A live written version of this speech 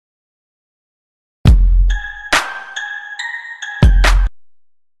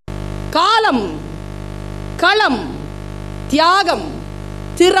களம், தியாகம்,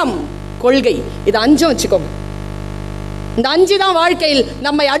 திறம், கொள்கை. இது 5 வச்சுக்கோங்க. இந்த 5 தான் வாழ்க்கையில்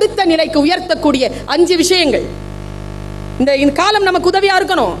நம்மை அடுத்த நிலைக்கு உயர்த்தக்கூடிய 5 விஷயங்கள். இந்த காலம் நமக்கு உதவியா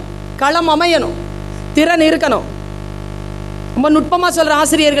இருக்கணும், களம் அமையணும், திறன் இருக்கணும். ரொம்ப நுட்பமா சொல்ற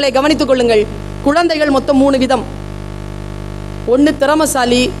ஆசிரியர்களை கவனித்துக் கொள்ளுங்கள். குழந்தைகள் மொத்தம் 3 விதம். ஒன்று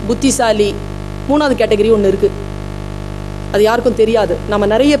திறமசாலி, புத்திசாலி. 3வது கேட்டகரி ஒன்று இருக்கு, அது யாருக்கும் தெரியாது. நம்ம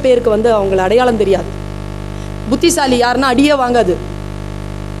நிறைய பேருக்கு அவங்கள அடையாளம் தெரியாது. புத்திசாலி யாருன்னா அடியே வாங்காது,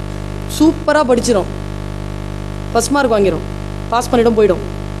 சூப்பரா படிச்சிடும், ஃபர்ஸ்ட் மார்க் வாங்கிடும், பாஸ் பண்ணிடும், போயிடும்.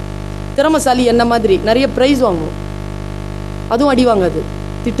 திறமசாலி என்ன மாதிரி நிறைய ப்ரைஸ் வாங்கும், அதுவும் அடி வாங்காது,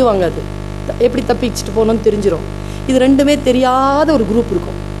 திட்டு வாங்காது, எப்படி தப்பிச்சுட்டு போகணும்னு தெரிஞ்சிடும். இது ரெண்டுமே தெரியாத ஒரு குரூப்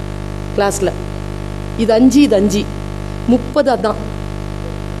இருக்கும் கிளாஸ்ல. இது 5, இது 5, 30. அதான்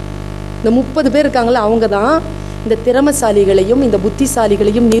இந்த 30 பேர் இருக்காங்களா, அவங்க தான் இந்த திறமசாலிகளையும் இந்த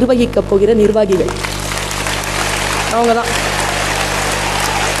புத்திசாலிகளையும் நிர்வகிக்க போகிற நிர்வாகிகள். அவங்க தான்.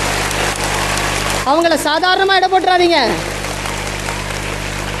 அவங்கள சாதாரணமா இட போட்டுறாதீங்க.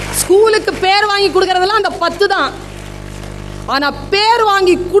 ஸ்கூலுக்கு பேர் வாங்கி கொடுக்கறதெல்லாம் அந்த 10 தான். ஆனா பேர்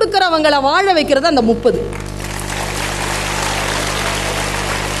வாங்கி கொடுக்கறவங்களை வாழ வைக்கிறது அந்த 30.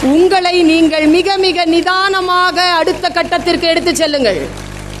 உங்களை நீங்கள் மிக மிக நிதானமாக அடுத்த கட்டத்திற்கு எடுத்து செல்லுங்கள்.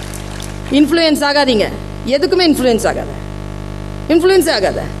 இன்ஃப்ளூயன்ஸ் ஆகாதீங்க, எதுக்குமே இன்ஃப்ளூயன்ஸ் ஆகாத, இன்ஃப்ளூயன்ஸ்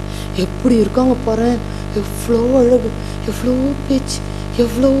ஆகாத. எப்படி இருக்காங்க பாரு, எவ்வளோ அழகு, எவ்வளோ பேச்சு,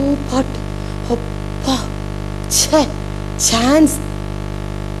 எவ்வளோ பாட்டு, அப்பா சான்ஸ்.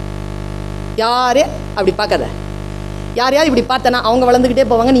 யாரே அப்படி பார்க்காத. யாரையாவது இப்படி பார்த்தனா அவங்க வளர்ந்துக்கிட்டே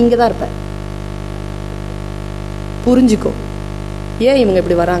போவாங்க, நீங்க தான் இருப்ப. புரிஞ்சுக்கோ, ஏன் இவங்க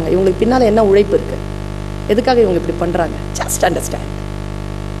இப்படி வராங்க, இவங்களுக்கு பின்னால என்ன உழைப்பு இருக்கு, எதுக்காக இவங்க இப்படி பண்றாங்க. Just understand.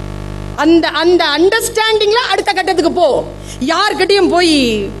 அந்த அந்த அண்டர்ஸ்டாண்டிங்ல அடுத்த கட்டத்துக்கு போ. யார்கிட்டயும் போய்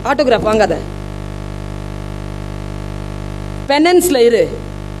ஆட்டோகிராஃப் வாங்காத, பெனன்ஸ்ல இரு.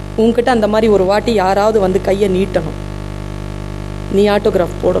 உன்கிட்ட அந்த மாதிரி ஒரு வாட்டி யாராவது கையை நீட்டணும், நீ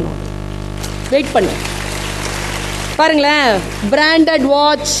ஆட்டோகிராஃப் போடணும். வெயிட் பண்ணு. பாருங்களேன், branded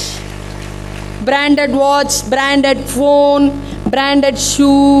watch, branded watch, branded phone, branded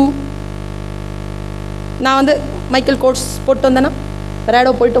shoe. நான் மைக்கேல் கோட்ஸ் போட்டு வந்தேன்னா,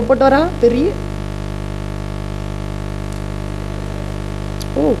 ரேடோ போட்டு வரேன் பெரிய.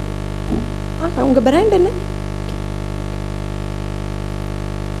 ஓ, உங்க பிராண்ட் என்ன?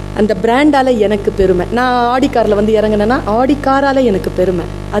 அந்த பிராண்டால எனக்கு பெருமை. நான் ஆடி கார்ல இறங்கினேன்னா ஆடி காரால எனக்கு பெருமை.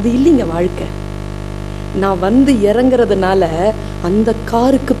 அது இல்லைங்க வாழ்க்கை. நான் இறங்குறதுனால அந்த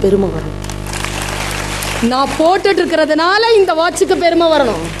காருக்கு பெருமை வரும். நான் போட்டுட்டு இருக்கிறதுனால இந்த வாட்சுக்கு பெருமை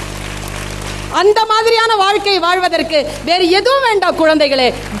வரணும். அந்த மாதிரியான வாழ்க்கை வாழ்வதற்கு வேற எதுவும் வேண்டாம் குழந்தைகளே.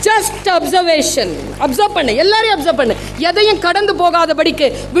 Just observation. அப்சர்வ் பண்ணு, எல்லாரையும் அப்சர்வ் பண்ணு. எதையும் கடந்து போகாதபடிக்கு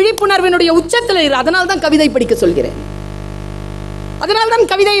விழிப்புணர்வினுடைய உச்சத்தில் இரு. அதனால தான் கவிதை படிக்க சொல்கிறேன், அதனால தான்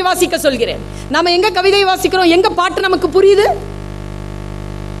கவிதையை வாசிக்க சொல்கிறேன். நாம எங்க கவிதை வாசிக்கிறோம், எங்க பாட்டு நமக்கு புரியுது?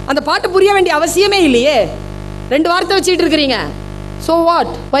 அந்த பாட்டு புரிய வேண்டிய அவசியமே இல்லையே. 2 வார்த்தை வச்சுட்டு இருக்கிறீங்க. So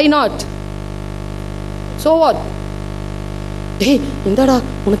what? Why not? So what? டேய் இந்தடா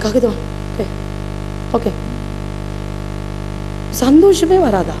உனக்காக தான். ஓகே, சந்தோஷமே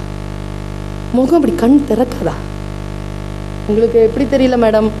வராதா? முகம் அப்படி கண் திறக்காதா? உங்களுக்கு எப்படி தெரியல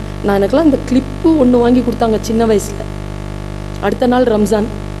மேடம், நான் எனக்குலாம் இந்த கிளிப்பு ஒன்று வாங்கி கொடுத்தாங்க சின்ன வயசில். அடுத்த நாள் ரம்ஜான்,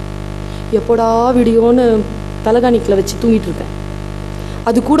 எப்போடா வீடியோன்னு தலகாணிக்கில் வச்சு தூங்கிட்டு இருக்கேன்.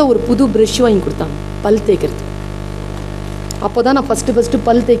 அது கூட ஒரு புது ப்ரஷ் வாங்கி கொடுத்தாங்க பல் தேய்க்கிறதுக்கு. அப்போ தான் நான் ஃபஸ்ட்டு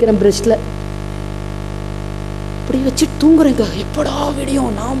பல் தேய்க்கிறேன் ப்ரஷ்ல. இப்படி வச்சு தூங்குறேங்க. எப்படா வீடியோ,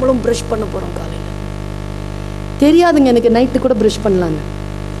 நாமளும் ப்ரஷ் பண்ண போகிறோம் காலையில். தெரியாதுங்க எனக்கு நைட்டு கூட ப்ரஷ் பண்ணலாங்க.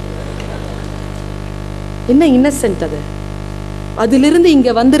 என்ன இன்னசென்ட் அது. அதிலிருந்து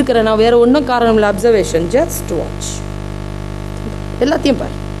இங்கே வந்திருக்கிற நான் வேற ஒன்றும் காரணம் இல்லை. Observation, just watch. எல்லாத்தையும்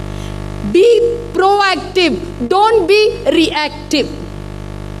பாரு. B proactive, don't be reactive.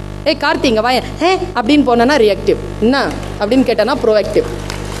 கார்த்திங்க வாய அப்படின்னு போனா ரியாக்டிவ், என்ன அப்படின்னு கேட்டனா ப்ரோஆக்டிவ்.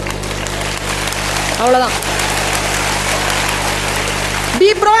 அவ்வளோதான். B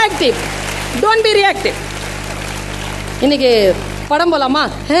proactive, don't be reactive. இன்னைக்கு படம் போலாமா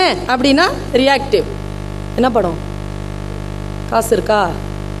அப்படின்னா ரியாக்டிவ். என்ன படம்? காசு இருக்கா?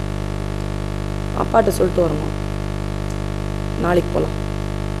 அப்பாட்ட சொல்லிட்டு வரணும், நாளைக்கு போகலாம்.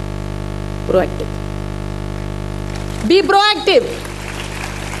 ப்ரோஆக்டிவ். B proactive.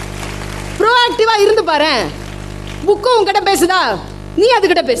 ப்ரோஆக்டிவா இருந்து பாரு. புக்கு உங்ககிட்ட பேசுதா, நீ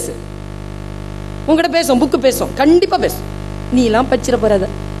அதுகிட்ட பேசு. உங்ககிட்ட பேசும், புக்கு பேசும், கண்டிப்பா பேசும். நீ எல்லாம் படிச்சிட போறாத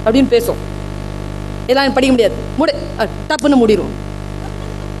அப்படின்னு பேசும். எல்லாம் படிக்க முடியாது, மூடு, டப்புன்னு மூடிடும்.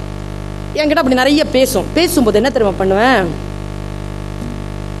 என்கிட்ட அப்படி நிறைய பேசும். பேசும்போது என்ன தெரியுமா பண்ணுவேன்,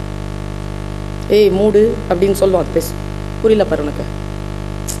 ஏய் மூடு அப்படின்னு சொல்லுவோம். அது பேசு. புரியல பாரு உனக்கு,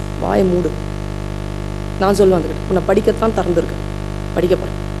 வாயை மூடு. நான் சொல்லுவேன் அதுக்கிட்ட, உன்னை படிக்கத்தான் திறந்துருக்கேன், படிக்க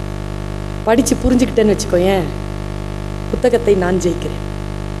போகிறேன். படித்து புரிஞ்சுக்கிட்டேன்னு வச்சுக்கோ, ஏன் புத்தகத்தை நான் ஜெயிக்கிறேன்.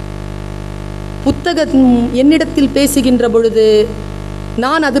 புத்தகம் என்னிடத்தில் பேசுகின்ற பொழுது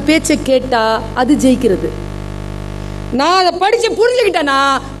நான் அது பேச்சை கேட்டா அது ஜெயிக்கிறது. நான் அதை படித்து புரிஞ்சுக்கிட்டேன்னா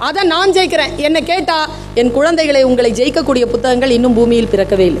அதை நான் ஜெயிக்கிறேன். என்னை கேட்டா, என் குழந்தைகளை, உங்களை ஜெயிக்கக்கூடிய புத்தகங்கள் இன்னும் பூமியில்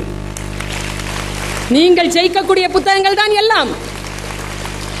பிறக்கவே இல்லை. நீங்கள் ஜெயிக்கக்கூடிய புத்தகங்கள் தான் எல்லாம்.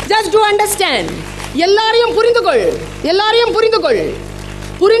 Just to understand. எல்லாரையும் புரிந்து கொள், எல்லாரையும் புரிந்து கொள்.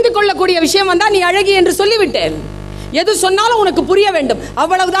 புரிந்து கொள்ளக்கூடிய விஷயம் வந்தா நீ அழகி என்று சொல்லிவிட்டேன். எது சொன்னாலும் உனக்கு புரிய வேண்டும்,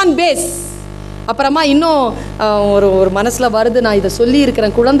 அவ்வளவுதான் பேஸ். அப்புறமா இன்னும் ஒரு மனசுல வருது, நான் இதை சொல்லி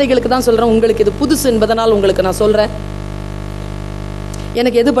இருக்கிறேன், குழந்தைகளுக்கு தான் சொல்றேன், உங்களுக்கு இது புதுசு என்பதனால் உங்களுக்கு நான் சொல்றேன்.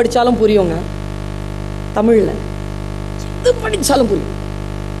 எனக்கு எது படிச்சாலும் புரியுங்க, தமிழ்ல எது படிச்சாலும் புரியும்.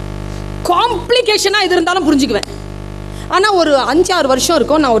 காம்ப்ளிகேஷனா எது இருந்தாலும் புரிஞ்சுக்குவேன். ஆனா ஒரு 5-6 வருஷம்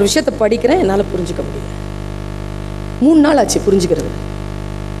இருக்கும், நான் ஒரு விஷயத்தை படிக்கிறேன், என்னால புரிஞ்சுக்க முடியல. 3 நாள் ஆச்சு புரிஞ்சுக்கிறது.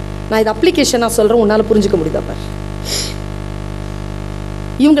 நான் இது அப்ளிகேஷனா சொல்றேன், உன்னால புரிஞ்சுக்க முடியுதா பாரு.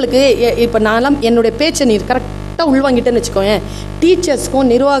 இவங்களுக்கு இப்போ நான்லாம் என்னுடைய பேச்சை நீ கரெக்டாக உள்வாங்கிட்டேன்னு வச்சுக்கோங்க, டீச்சர்ஸ்க்கும்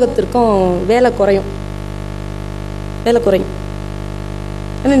நிர்வாகத்திற்கும் வேலை குறையும்.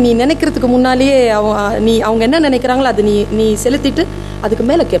 ஏன்னா நீ நினைக்கிறதுக்கு முன்னாலேயே அவங்க என்ன நினைக்கிறாங்களோ அது நீ செலுத்திட்டு அதுக்கு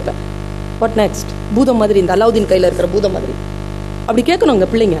மேலே கேட்பேன். What next? பூதம் மாதிரி, இந்த அலாவுதீன் கையில் இருக்கிற பூதம் மாதிரி அப்படி கேட்கணும் உங்க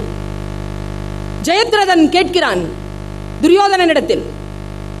பிள்ளைங்க. ஜெயத்ரதன் கேட்கிறான் துரியோதனனிடத்தில்,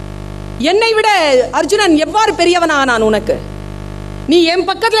 என்னை விட அர்ஜுனன் எவ்வாறு பெரியவனானான் உனக்கு? நீ என்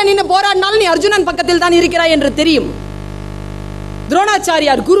பக்கத்தில் நின்று போராடினாலும் நீ அர்ஜுனன் பக்கத்தில் தான் இருக்கிறாய் என்று தெரியும்.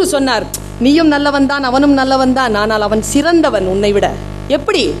 துரோணாச்சாரியார் குரு சொன்னார், நீயும் நல்லவன் தான், அவனும் நல்லவன் தான், ஆனால் அவன் சிறந்தவன் உன்னை விட.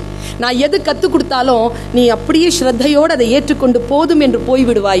 எப்படி? நான் எது கற்றுக் கொடுத்தாலும் நீ அப்படியே ஸ்ரத்தையோடு அதை ஏற்றுக்கொண்டு போதும் என்று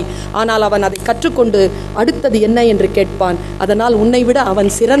போய்விடுவாய். ஆனால் அவன் அதை கற்றுக்கொண்டு அடுத்தது என்ன என்று கேட்பான். அதனால் உன்னை விட அவன்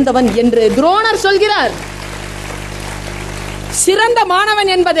சிறந்தவன் என்று துரோணர் சொல்கிறார். சிறந்த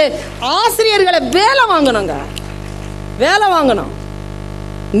மாணவன் என்பது ஆசிரியர்களை வேலை வாங்கணுங்க, வேலை வாங்கணும்,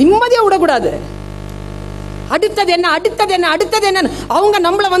 நிம்மதியா விடக்கூடாது. அடுத்தது என்ன, அடுத்தது என்ன, அடுத்தது என்ன, அவங்க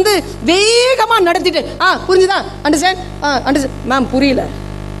நம்மளை வந்து வேகமா நடத்திட்டு புரிஞ்சுதா, அண்டர்ஸ்டாண்ட் மேம், புரியல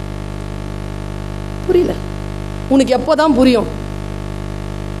உனக்கு எப்போதான் புரியும்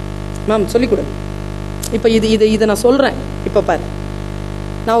மேம், சொல்லிக் கொடு. இப்போ இதை நான் சொல்றேன். இப்போ பாரு,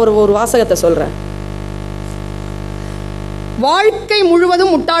 நான் ஒரு வாசகத்தை சொல்றேன். வாழ்க்கை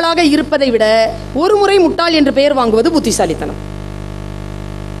முழுவதும் முட்டாளாக இருப்பதை விட ஒரு முறை முட்டாள் என்று பெயர் வாங்குவது புத்திசாலித்தனம்.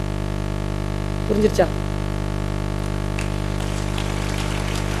 புரிஞ்சிருச்சா?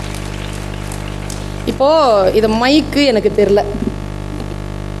 இப்போ இது மைக்கு எனக்கு தெரியல,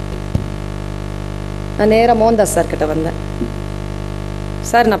 நான் நேராக மோகன்தாஸ் சார் கிட்ட வந்தேன்.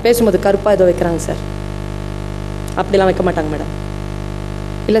 சார், நான் பேசும்போது கருப்பாக ஏதோ வைக்கிறாங்க சார். அப்படிலாம் வைக்க மாட்டாங்க மேடம்.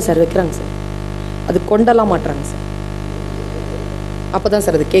 இல்லை சார், வைக்கிறாங்க சார். அது கொண்டெல்லாம் மாட்டுறாங்க சார். அப்போ தான்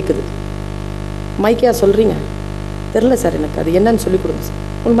சார் அது கேட்குது. மைக்கையா சொல்கிறீங்க? தெரில சார், எனக்கு அது என்னன்னு சொல்லி கொடுங்க சார்.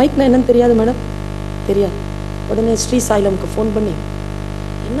 உங்களுக்கு மைக்னா என்னன்னு தெரியாது மேடம்? தெரியாது. உடனே ஸ்ரீ சாய்லமுக்கு ஃபோன் பண்ணி,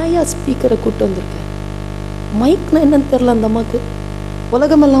 என்னையா ஸ்பீக்கரை கூப்பிட்டு வந்திருக்கேன், மைக்னா என்னன்னு தெரில அந்த அம்மாவுக்கு,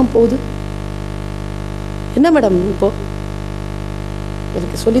 உலகமெல்லாம் போகுது, என்ன மேடம் இப்போ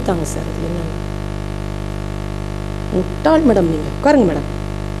எனக்கு சொல்லித்தாங்க சார், அது என்ன? முட்டாள் மேடம், நீங்கள் உட்காருங்க மேடம்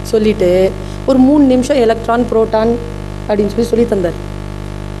சொல்லிட்டு ஒரு 3 நிமிஷம் எலக்ட்ரான் புரோட்டான் அப்படின்னு சொல்லி தந்தார்.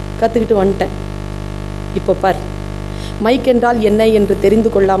 கற்றுக்கிட்டு வந்துட்டேன். இப்போ பார், மைக் என்றால் என்ன என்று தெரிந்து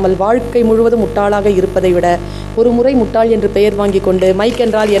கொள்ளாமல் வாழ்க்கை முழுவதும் முட்டாளாக இருப்பதை விட ஒரு முறை முட்டாள் என்று பெயர் வாங்கி கொண்டு மைக்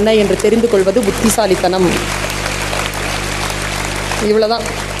என்றால் என்ன என்று தெரிந்து கொள்வது புத்திசாலித்தனம். இவ்வளோதான்.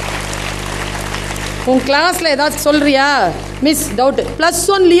 உன் கிளாஸில் ஏதாவது சொல்கிறியா மிஸ், டவுட்டு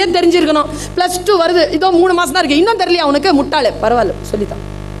 +1லயே தெரிஞ்சிருக்கணும். +2 வருது, இதோ 3 மாதம் தான் இருக்கு, இன்னும் தெரியலையா உனக்கு? முட்டாளே, பரவாயில்ல சொல்லித்தான்.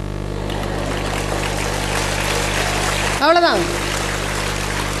 அவ்வளோதான்.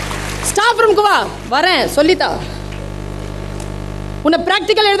 ஸ்டாஃப் ரூமுக்கு வா, வரேன் சொல்லித்தா. உன்னை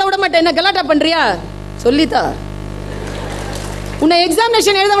ப்ராக்டிக்கல் எழுத விட மாட்டேன், என்ன கலாட்டா பண்றியா? சொல்லித்தா. உன்னை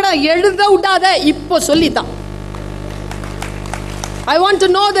எக்ஸாமினேஷன் எழுத விடாத, இப்போ சொல்லித்தான். I want to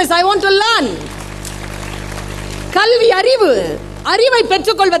know this, I want to learn. கல்வி, அறிவை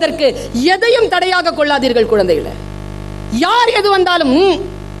பெற்றுக்கொள்வதற்கு எதையும் தடையாக கொள்ளாதீர்கள் குழந்தைகளை. யார் எது வந்தாலும்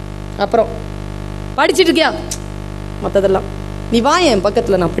அப்புறம் படிச்சுட்டு இருக்கியா, மற்றதெல்லாம் நீ வா என்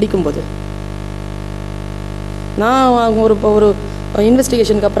பக்கத்தில். நான் படிக்கும்போது நான் ஒரு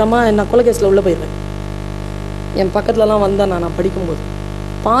இன்வெஸ்டிகேஷனுக்கு அப்புறமா நான் கொலைகேஸில் உள்ளே போயிடுவேன். என் பக்கத்துலலாம் வந்தேன், நான் படிக்கும்போது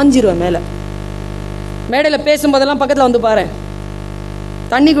பாஞ்சிருவேன் மேலே. மேடையில் பேசும்போதெல்லாம் பக்கத்தில் வந்து பாரு,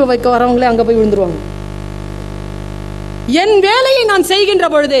 தண்ணிக்கு வைக்க வரவங்களே அங்கே போய் விழுந்துருவாங்க. என் வேலையை நான் செய்கின்ற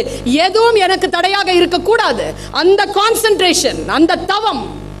பொழுது எதுவும் எனக்கு தடையாக இருக்கக்கூடாது. அந்த கான்சென்ட்ரேஷன், அந்த தவம்,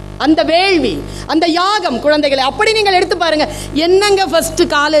 அந்த வேள்வி, அந்த யாகம் குழந்தைகளை அப்படி நீங்கள் எடுத்து பாருங்க. என்னங்க ஃபர்ஸ்ட்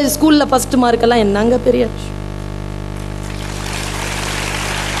காலேஜ் ஸ்கூல்ல ஃபர்ஸ்ட் மார்க் எல்லாம் என்னங்க பெரிய.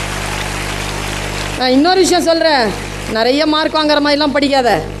 நான் இன்னொரு விஷயம் சொல்றேன், நிறைய மார்க் வாங்குற மாதிரிலாம் படிக்காத.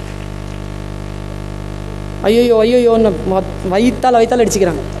 ஐயோ வைத்தால்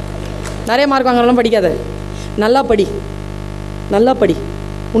அடிச்சுக்கிறாங்க. நிறைய மார்க் வாங்குறலாம் படிக்காத. நல்லா படி, நல்லா படி.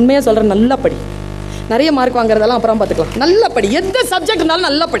 உண்மையாக சொல்கிறேன், நல்லா படி. நிறைய மார்க் வாங்குறதெல்லாம் அப்புறம் பார்த்துக்கலாம். நல்லா படி, எந்த சப்ஜெக்ட் இருந்தாலும்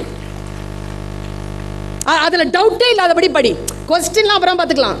நல்லா படி. அதில் டவுட்டே இல்லாதபடி படி. கொஸ்டின்லாம் அப்புறம்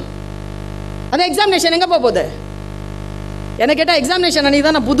பார்த்துக்கலாம். அந்த எக்ஸாமினேஷன் எங்கே போகுது? என்ன கேட்டால் எக்ஸாமினேஷன் அன்றைக்கி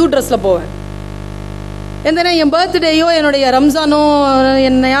தான் நான் புது ட்ரெஸ்ஸில் போவேன். எந்தனா என் பர்த்டேயோ என்னுடைய ரம்ஜானோ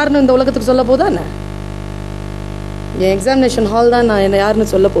என்ன யாருன்னு இந்த உலகத்துக்கு சொல்ல போதா என்ன? என் எக்ஸாமினேஷன் ஹால் தான் நான் என்ன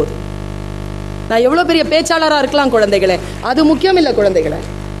யாருன்னு சொல்ல போகுது. நான் எவ்வளோ பெரிய பேச்சாளராக இருக்கலாம் குழந்தைகளே, அது முக்கியம் இல்லை குழந்தைகளே,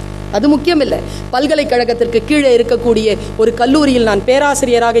 அது முக்கியம் இல்லை. பல்கலைக்கழகத்திற்கு கீழே இருக்கக்கூடிய ஒரு கல்லூரியில் நான்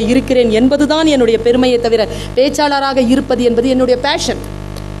பேராசிரியராக இருக்கிறேன் என்பதுதான் என்னுடைய பெருமையை தவிர பேச்சாளராக இருப்பது என்பது என்னுடைய பேஷன்.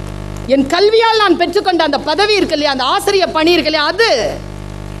 என் கல்வியால் நான் பெற்றுக்கொண்ட அந்த பதவி இருக்கு இல்லையா, அந்த ஆசிரியர் பணி இருக்கு இல்லையா, அது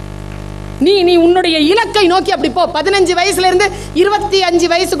நீ உன்னுடைய இலக்கை நோக்கி அப்படி போ. 15 வயசுல இருந்து 25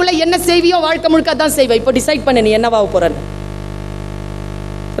 வயசுக்குள்ள என்ன செய்வியோ வாழ்க்கை முழுக்க தான் செய்வ. இப்போ டிசைட் பண்ணு நீ என்னவா போறன்னு.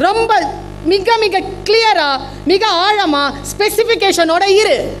 ரொம்ப மிக மிக கிளியரா, மிக ஆழமா ஸ்பெசிபிகேஷனோட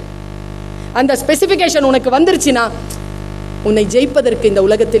இரு. அந்த ஸ்பெசிபிகேஷன் உனக்கு வந்துருச்சுன்னா உன்னை ஜெயிப்பதற்கு இந்த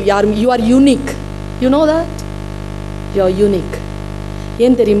உலகத்தில் யாரும், you are unique. You know that you are unique.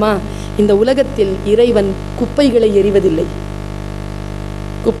 ஏன் தெரியுமா? இந்த உலகத்தில் இறைவன் குப்பைகளை எறிவதில்லை.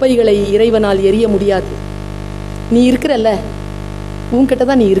 குப்பைகளை இறைவனால் எரிய முடியாது. நீ இருக்கிறல்ல, உன்கிட்ட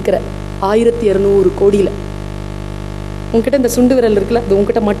தான் நீ இருக்கிற. 1200 கோடியில் உன்கிட்ட இந்த சுண்டு விரல் இருக்குல்ல, அது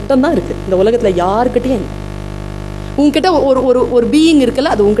உன்கிட்ட மட்டும்தான் இருக்கு. இந்த உலகத்தில் யாருக்கிட்டையும் இல்லை. உன்கிட்ட ஒரு பீயிங்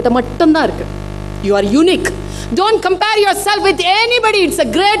இருக்குல்ல, அது உன்கிட்ட மட்டும்தான் இருக்கு. You are unique. Don't compare your self with anybody. It's a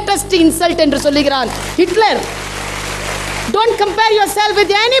greatest insult என்று சொல்லுகிறான் Hitler. Don't compare your self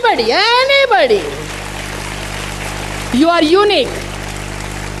with anybody. You are unique.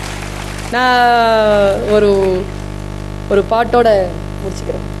 நான் ஒரு பாட்டோட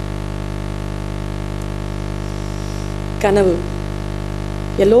முடிச்சுக்கிறேன். கனவு,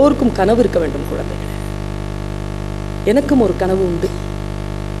 எல்லோருக்கும் கனவு இருக்க வேண்டும் குழந்தைகளே. எனக்கும் ஒரு கனவு உண்டு.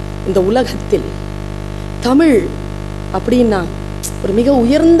 இந்த உலகத்தில் தமிழ் அப்படின்னா ஒரு மிக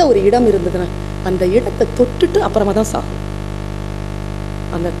உயர்ந்த ஒரு இடம் இருந்ததுன்னா அந்த இடத்தை தொட்டுட்டு அப்புறமா தான் சாகும்.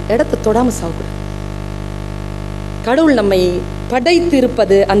 அந்த இடத்தை தொடாம சாகக்கூடாது. கடவுள் நம்மை படைத்து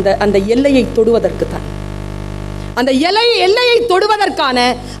இருப்பது அந்த எல்லையை தொடுவதற்கு தான். அந்த எல்லையை தொடுவதற்கான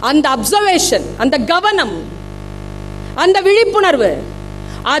அந்த அப்சர்வேஷன், அந்த கவனம், அந்த விழிப்புணர்வு,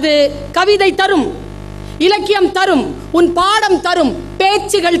 அது கவிதை தரும், இலக்கியம் தரும், உன் பாடம் தரும்,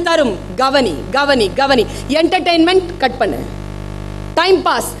 பேச்சுகள் தரும். கவனி கவனி கவனி. என்டர்டெயின்மெண்ட் கட் பண்ணு, டைம்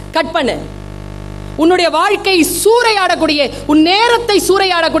பாஸ் கட் பண்ணு. உன்னுடைய வாழ்க்கை சூறையாடக்கூடிய, உன் நேரத்தை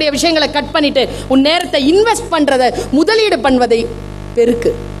சூறையாடக்கூடிய விஷயங்களை கட் பண்ணிட்டு உன் நேரத்தை இன்வெஸ்ட் பண்றதை, முதலீடு பண்ணுவதை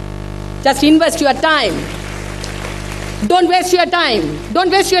பெருக்கு. Just invest your time. Don't waste your time.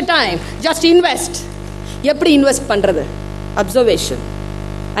 Don't waste your time. Just invest. எப்படி இன்வெஸ்ட் பண்றது? Observation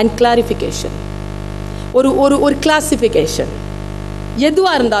and clarification. ஒரு கிளாசிஃபிகேஷன்.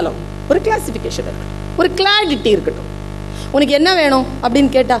 எதுவாக இருந்தாலும் ஒரு கிளாசிஃபிகேஷன் இருக்கட்டும், ஒரு கிளாரிட்டி இருக்கட்டும். உனக்கு என்ன வேணும்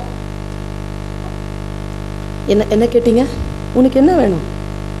அப்படின்னு கேட்டா என்ன கேட்டீங்க? உனக்கு என்ன வேணும்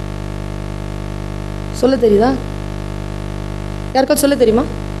சொல்ல தெரியுதா? யாருக்காவது சொல்ல தெரியுமா?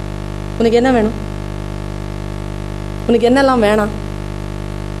 உனக்கு என்ன வேணும்? உனக்கு என்னெல்லாம் வேணாம்?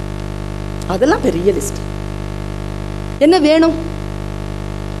 அதெல்லாம் பெரிய லிஸ்ட். என்ன வேணும்?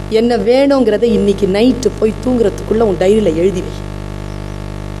 என்ன வேணுங்கிறத இன்னைக்கு நைட்டு போய் தூங்குறதுக்குள்ள உன் டைரியில் எழுதி வை.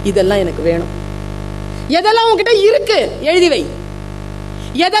 இதெல்லாம் எனக்கு வேணும். எதெல்லாம் உன்கிட்ட இருக்கு எழுதி வை.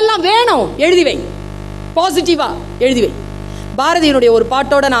 எதெல்லாம் வேணும் எழுதி வை. பாசிட்டிவா எழுதி வை. பாரதியினுடைய ஒரு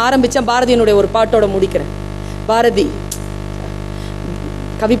பாட்டோட நான் ஆரம்பிச்சேன், பாரதியினுடைய ஒரு பாட்டோட முடிக்கிறேன். பாரதி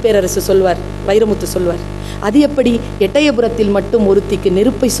கவிப்பேரரசு சொல்வார், வைரமுத்து சொல்வார், அது எப்படி எட்டயபுரத்தில் மட்டும் ஒருத்திக்கு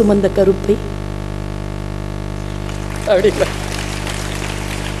நெருப்பை சுமந்த கருப்பை அப்படிங்கிற.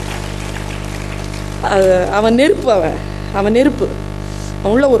 அவன் நெருப்பு, அவன் நெருப்பு,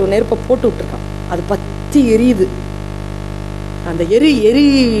 அவன் உள்ள ஒரு நெருப்பை போட்டு விட்டுருக்கான், அது பத்தி எரியுது. அந்த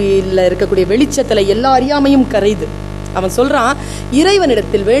எரியில இருக்கக்கூடிய வெளிச்சத்துல எல்லா அறியாமையும் கரையுது. அவன் சொல்றான்,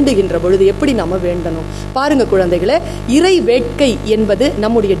 இறைவனிடத்தில் வேண்டுகின்ற பொழுது எப்படி நம்ம வேண்டணும் பாருங்க குழந்தைகளே. இறை வேட்கை என்பது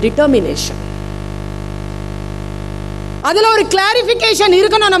நம்முடைய டிட்டர்மினேஷன். அதுல ஒரு கிளாரிபிகேஷன்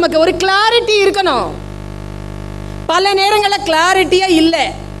இருக்கணும், நமக்கு ஒரு கிளாரிட்டி இருக்கணும். பல நேரங்களில் கிளாரிட்டியா இல்லை.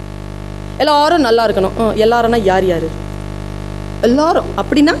 எல்லாரும் நல்லா இருக்கணும். எல்லாரும்னா யார் யாரு? எல்லாரும்.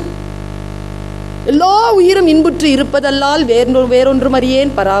 அப்படின்னா எல்லா உயிரும் இன்புற்று இருப்பதல்லால் வேறொன்றும்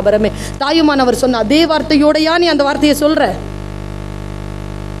அறியேன் பராபரமே. தாயுமானவர் சொன்ன அதே வார்த்தையோடையா நீ அந்த வார்த்தையை சொல்ற?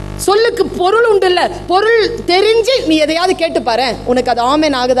 சொல்லுக்கு பொருள் உண்டு இல்ல, பொருள் தெரிஞ்சு நீ எதையாவது கேட்டு பாரு, உனக்கு அது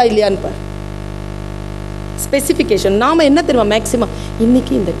ஆமேன் ஆகுதா இல்லையான்னு பாரு. ஸ்பெசிஃபிகேஷன். நாம என்ன தெரியுமா மேக்சிமம்,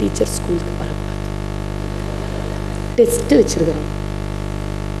 இன்னைக்கு இந்த டீச்சர் ஸ்கூலுக்கு வரக்கூடாது, டெஸ்ட் வச்சிருக்கிறோம்.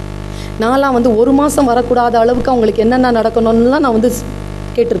 நான்லாம் வந்து 1 மாதம் வரக்கூடாத அளவுக்கு அவங்களுக்கு என்னென்ன நடக்கணும்லாம் நான் வந்து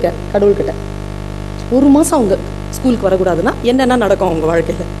கேட்டிருக்கேன் கடவுள்கிட்ட. 1 மாதம் அவங்க ஸ்கூலுக்கு வரக்கூடாதுன்னா என்னென்ன நடக்கும் அவங்க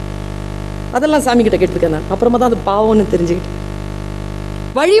வாழ்க்கையில், அதெல்லாம் சாமி கிட்ட கேட்டிருக்கேன் நான். அப்புறமா தான் அது பாவம்னு தெரிஞ்சுக்கிட்டேன்.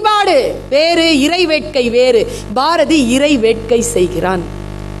 வழிபாடு வேறு, இறை வேட்கை வேறு. பாரதி இறை வேட்கை செய்கிறான்,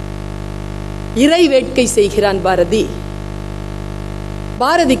 இறை வேட்கை செய்கிறான் பாரதி.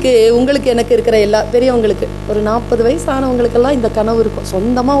 பாரதிக்கு உங்களுக்கு எனக்கு இருக்கிற எல்லா பெரியவங்களுக்கு ஒரு 40 வயசு ஆனவங்களுக்கெல்லாம் இந்த கனவு இருக்கும்,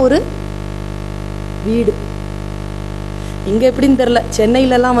 சொந்தமா ஒரு வீடு. இங்க எப்படின்னு தெரியல,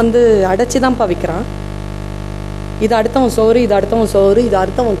 சென்னையிலலாம் வந்து அடைச்சிதான் விற்கிறான். இது அடுத்தவன் சோறு, இது அடுத்தவன் சோறு, இது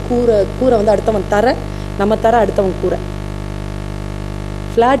அடுத்தவன் கூரை, கூரை வந்து அடுத்தவன் தர, நம்ம தர அடுத்தவன் கூரை.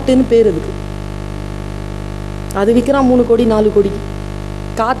 ஃப்ளாட்டுன்னு பேர் இருக்கு. அது விற்கிறான் 3 கோடி 4 கோடி,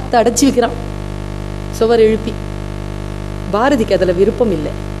 காற்று அடைச்சி விற்கிறான் சுவர் எழுப்பி. பாரதிக்கு அதில் விருப்பம்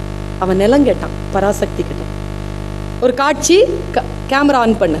இல்லை. அவன் நிலம் கேட்டான் பராசக்தி கிட்ட. ஒரு காட்சி, கேமரா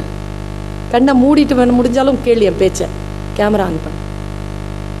ஆன் பண்ண, கண்ணை மூடிட்டு வேணும் முடிஞ்சாலும் கேள்வி என் பேச்ச, கேமரா ஆன் பண்ண.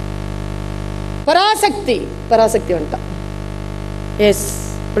 பராசக்தி பராசக்தி வந்துட்டான். S,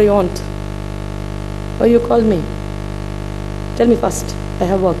 what do you want? Why you call me? Tell me first. I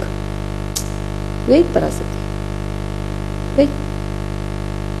have work. Wait, Parasakti. Wait.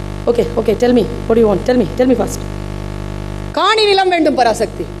 Okay, tell me. What do you want? Tell me first. காணி நிலம் வேண்டும்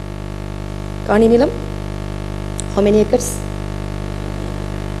பராசக்தி. காணி நிலம்? How many acres?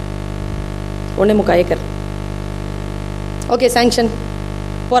 1.25 acre. Okay, sanction.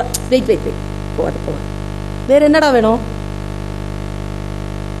 Wait போவாது. வேற என்னடா வேணும்?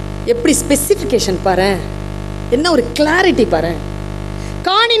 எப்படி ஸ்பெசிஃபிகேஷன் பாரு, என்ன ஒரு கிளாரிட்டி பாரு.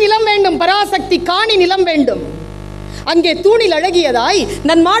 காணி நிலம் வேண்டும் பராசக்தி, காணி நிலம் வேண்டும். அங்கே தூணில் அழகியதாய்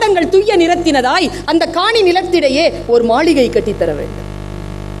நன்மாடங்கள் துய்ய நிறத்தினதாய் அந்த காணி நிலத்திடையே ஒரு மாளிகை கட்டித்தர வேண்டும்.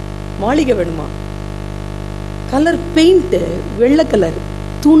 மாளிகை வேணுமா? கலர் பெயிண்ட் வெள்ளை கலர்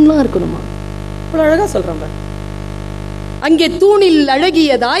தூண்லாம் இருக்கணுமா? இவ்வளவு அழகா சொல்றாங்க. அங்கே தூணில்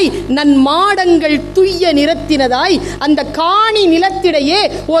அழகியதாய் நன்மாடங்கள் துய்ய நிறத்தினதாய் அந்த காணி நிலத்திடையே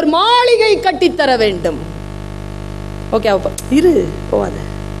ஒரு மாளிகை கட்டித்தர வேண்டும். ஓகே, இரு போவாத.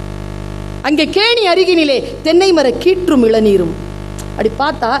 அங்கே கேணி அருகினிலே தென்னை மர கீற்றும் இளநீரும். அப்படி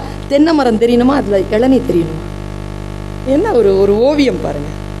பார்த்தா தென்னை மரம் தெரியணுமா, அதுல இளநீ தெரியணுமா? என்ன ஒரு ஓவியம்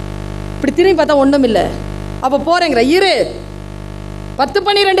பாருங்க. இப்படி திரும்பி பார்த்தா ஒண்ணும் இல்லை. அப்ப போறேங்கிற, இரு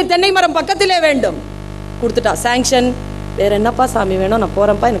 10-12 தென்னை மரம் பக்கத்திலே வேண்டும். கொடுத்துட்டா சாங்ஷன். வேற என்னப்பா சாமி வேணும்? நான்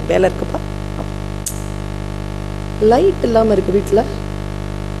போறேன்ப்பா, எனக்கு வேலை இருக்குப்பா. லைட் இல்லாம இருக்கு வீட்டுல,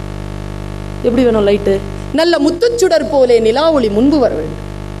 எப்படி வேணும் லைட்டு? நல்ல முத்துச்சுடர் போலே நிலா ஒளி முன்பு வர வேண்டும்.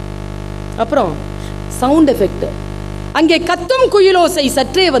 அப்புறம் சவுண்ட் எஃபெக்ட், அங்கே கத்தும் குயிலோசை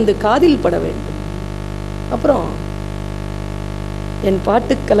சற்றே வந்து காதில் பட வேண்டும். அப்புறம் என்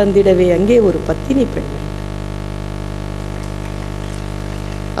பாட்டு கலந்திடவே அங்கே ஒரு பத்தினி பெண் வேண்டும்.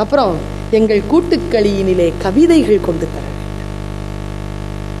 அப்புறம் எங்கள் கூட்டுக்களியினிலே கவிதைகள் கொண்டு தர வேண்டும்.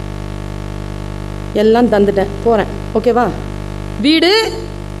 எல்லாம் தந்துட்டேன், போறேன். ஓகேவா? வீடு,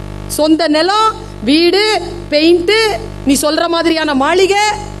 சொந்த நிலம், வீடு, பெயிண்ட், நீ சொல்ற மாதிரியான மாளிகை,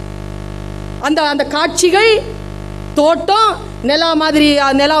 அந்த காட்சிகள், தோட்டம், நிலா மாதிரி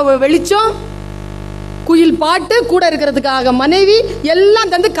நிலா வெளிச்சம், குயில் பாட்டு, கூட இருக்கிறதுக்காக மனைவி,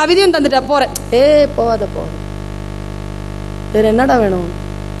 எல்லாம் தந்து கவிதையும் தந்துட்ட. போறேன். போவாத. வேற என்னடா வேணும்?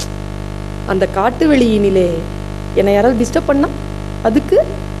 அந்த காட்டு வெளியினிலே என்னை யாராவது டிஸ்டர்ப் பண்ணா அதுக்கு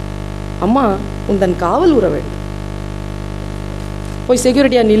அம்மா உந்தன் காவல் உற வேண்டும். போய்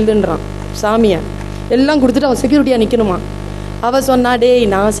செக்யூரிட்டியா நில்லுன்றான் சாமியா. எல்லாம் கொடுத்துட்டு அவன் செக்யூரிட்டியா நிக்கணுமா? அவ சொன்னா, டேய்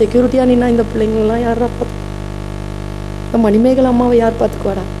நான் செக்யூரிட்டியா நின்னா இந்த பிள்ளைங்களாம் யாரா பார்த்து, இந்த மணிமேகலை அம்மாவை யார்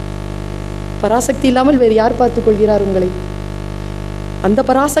பார்த்துக்குவாடா? பராசக்தி இல்லாமல் வேறு யார் பார்த்துக் கொள்கிறார் உங்களை? அந்த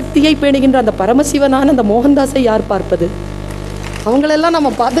பராசக்தியை பேணுகின்ற அந்த பரமசிவனான அந்த மோகன்தாஸை யார் பார்ப்பது? அவங்களெல்லாம் நம்ம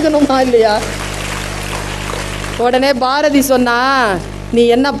பார்த்துக்கணுமா இல்லையா? உடனே பாரதி சொன்னா, நீ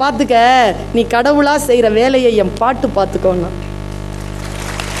என்ன பார்த்துக்க, நீ கடவுளா செய்யற வேலையை என் பாட்டு பார்த்துக்கோன்னா.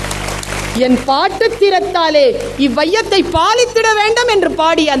 என் பாட்டு திறத்தாலே இவ்வையத்தை பாலித்திட வேண்டும் என்று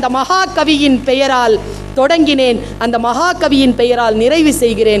பாடிய அந்த மகா கவியின் பெயரால் தொடங்கினேன். அந்த மகாகவியின் பெயரால் நிறைவு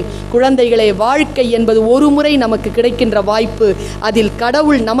செய்கிறேன். குழந்தைகளே, வாழ்க்கை என்பது ஒரு முறை நமக்கு கிடைக்கின்ற வாய்ப்பு. அதில்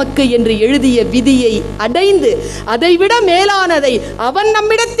கடவுள் நமக்கு என்று எழுதிய விதியை அடைந்து அதைவிட மேலானதை அவன்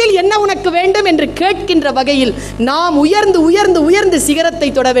நம்மிடத்தில் என்ன உனக்கு வேண்டும் என்று கேட்கின்ற வகையில் நாம் உயர்ந்து உயர்ந்து உயர்ந்து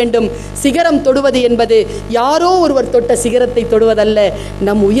சிகரத்தை தொட வேண்டும். சிகரம் தொடுவது என்பது யாரோ ஒருவர் தொட்ட சிகரத்தை தொடுவதல்ல,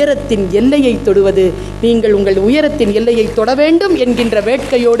 நம் உயரத்தின் எல்லையை தொடுவது. நீங்கள் உங்கள் உயரத்தின் எல்லையை தொட வேண்டும் என்கின்ற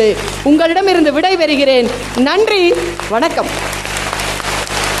வேட்கையோடு உங்களிடமிருந்து விடை பெறுகிறேன். நன்றி, வணக்கம்.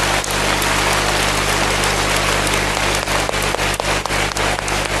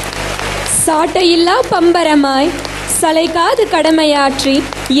 சாட்டையில்லா பம்பரமாய் சளைக்காது கடமையாற்றி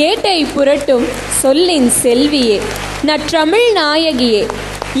ஏட்டை புரட்டும் சொல்லின் செல்வியே, நற்றமிழ் நாயகியே,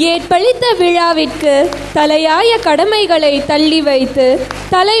 ஏற்பளித்த விழாவிற்கு தலையாய கடமைகளை தள்ளி வைத்து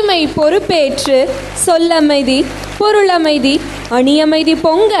தலைமை பொறுப்பேற்று சொல்லமைதி, பொருளமைதி, அணியமைதி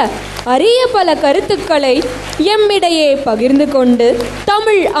பொங்க அரிய பல கருத்துக்களை எம்மிடையே பகிர்ந்து கொண்டு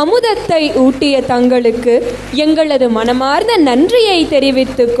தமிழ் அமுதத்தை ஊட்டிய தங்களுக்கு எங்களது மனமார்ந்த நன்றியை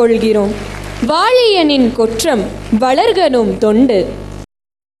தெரிவித்துக் கொள்கிறோம். வாழியனின் கொற்றம் வளர்கனும் தொண்டு.